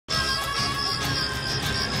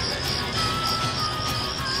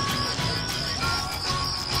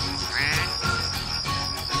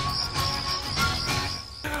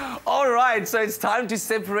right, so it's time to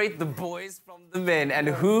separate the boys from the men. And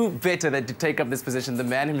who better than to take up this position? The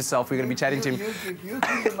man himself. We're going to be chatting to him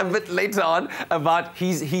a bit later on about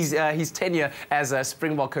his tenure as a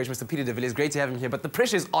Springbok coach, Mr. Peter de Villiers. Great to have him here, but the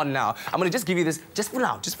pressure is on now. I'm going to just give you this, just for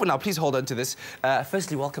now. Please hold on to this.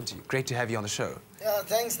 Firstly, welcome to you. Great to have you on the show.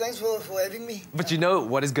 Thanks for having me. But you know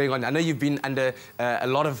what is going on. I know you've been under a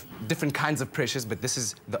lot of different kinds of pressures, but this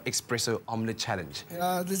is the Espresso Omelet Challenge.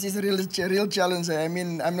 Yeah, this is a real challenge. I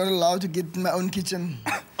mean, I'm not allowed to get in my own kitchen.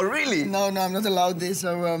 Oh, really? No, I'm not allowed this,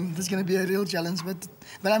 so this is going to be a real challenge, but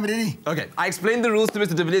I'm ready. Okay, I explained the rules to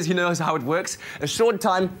Mr. de Villiers. He knows how it works. A short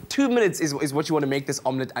time, 2 minutes is what you want to make this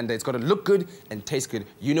omelette under. It's got to look good and taste good.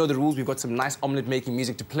 You know the rules. We've got some nice omelette making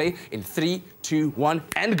music to play in 3, 2, 1,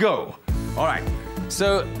 and go. All right.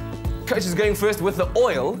 So, Coach is going first with the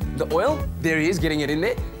oil. The oil, there he is, getting it in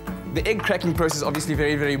there. The egg cracking process, obviously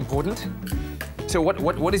very, very important. So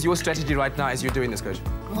what is your strategy right now as you're doing this, Coach?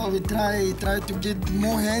 Well, we try to get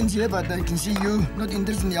more hands here, but I can see you not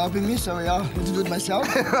interested in helping me, so yeah, let's do it myself.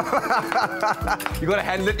 You gotta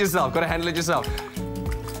handle it yourself,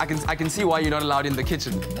 I can see why you're not allowed in the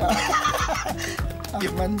kitchen.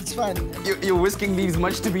 Man, it's fine. You're whisking leaves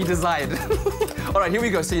much to be desired. All right, here we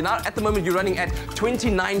go. So now, at the moment, you're running at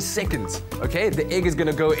 29 seconds. Okay, the egg is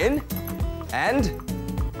gonna go in, and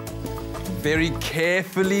very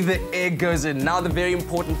carefully the egg goes in. Now the very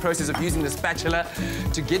important process of using the spatula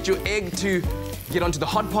to get your egg to get onto the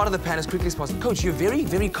hot part of the pan as quickly as possible. Coach, you're very,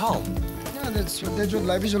 very calm. Yeah, that's what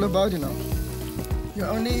life is all about, you know. You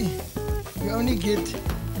only get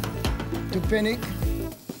to panic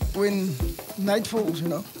when night falls, you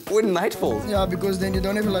know. When night falls? Yeah, because then you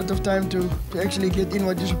don't have a lot of time to actually get in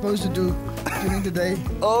what you're supposed to do during the day.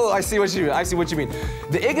 Oh, I see what you mean.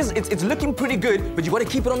 The egg is, it's looking pretty good, but you got to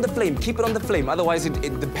keep it on the flame, otherwise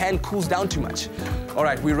the pan cools down too much. All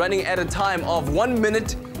right, we're running at a time of 1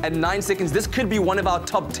 minute and 9 seconds. This could be one of our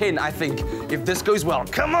top 10, I think, if this goes well.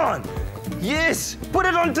 Come on! Yes! Put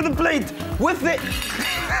it onto the plate with it!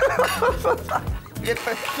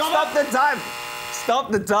 Stop the time!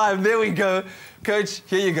 Stop the time, there we go. Coach,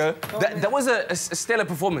 here you go. That was a stellar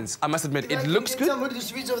performance, I must admit. It looks good.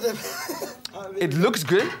 It looks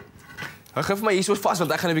good. Hou gou vir my hier so vas,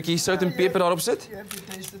 want ek gaan 'n bietjie sout en peper daarop sit.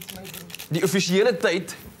 Die offisiële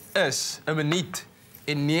tyd is 1 minuut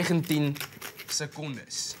en 19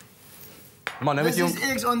 sekondes. Man, nou met jou... This is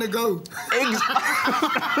eggs on the go. Eggs?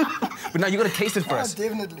 But now you got to taste it for us.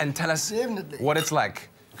 Definitely. And tell us Definitely. what it's like.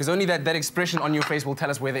 Because only that expression on your face will tell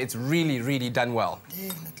us whether it's really, really done well.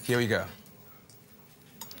 Definitely. Here we go.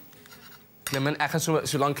 Nou man, ek gaan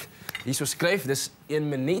so lank hier so skryf. Dis 1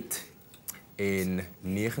 minuut en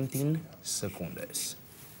 19 sekondes.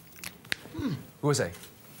 Hoe is hy?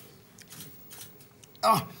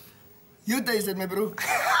 Oh, you taste it, my bro.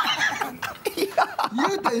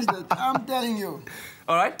 You taste it, I'm telling you.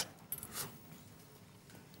 All right.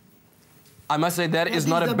 I must say that is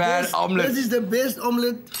not a bad omelette. This is the best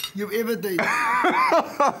omelette you've ever tasted.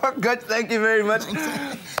 Good, thank you very much.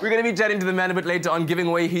 We're going to be chatting to the man a bit later on, giving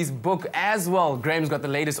away his book as well. Graham's got the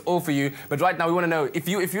latest all for you. But right now, we want to know, if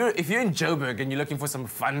you're in Joburg and you're looking for some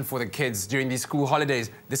fun for the kids during these school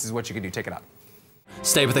holidays, this is what you can do. Check it out.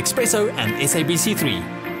 Stay with Espresso and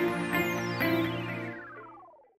SABC3.